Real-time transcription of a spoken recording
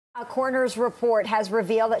A coroner's report has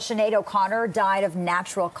revealed that Sinead O'Connor died of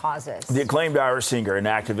natural causes. The acclaimed Irish singer and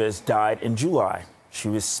activist died in July. She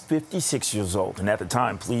was 56 years old, and at the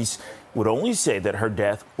time, police would only say that her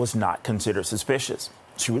death was not considered suspicious.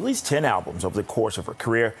 She released 10 albums over the course of her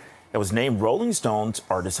career and was named Rolling Stone's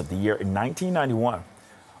Artist of the Year in 1991.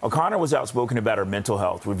 O'Connor was outspoken about her mental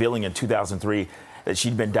health, revealing in 2003 that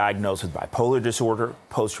she'd been diagnosed with bipolar disorder,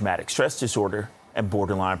 post-traumatic stress disorder, and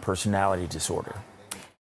borderline personality disorder.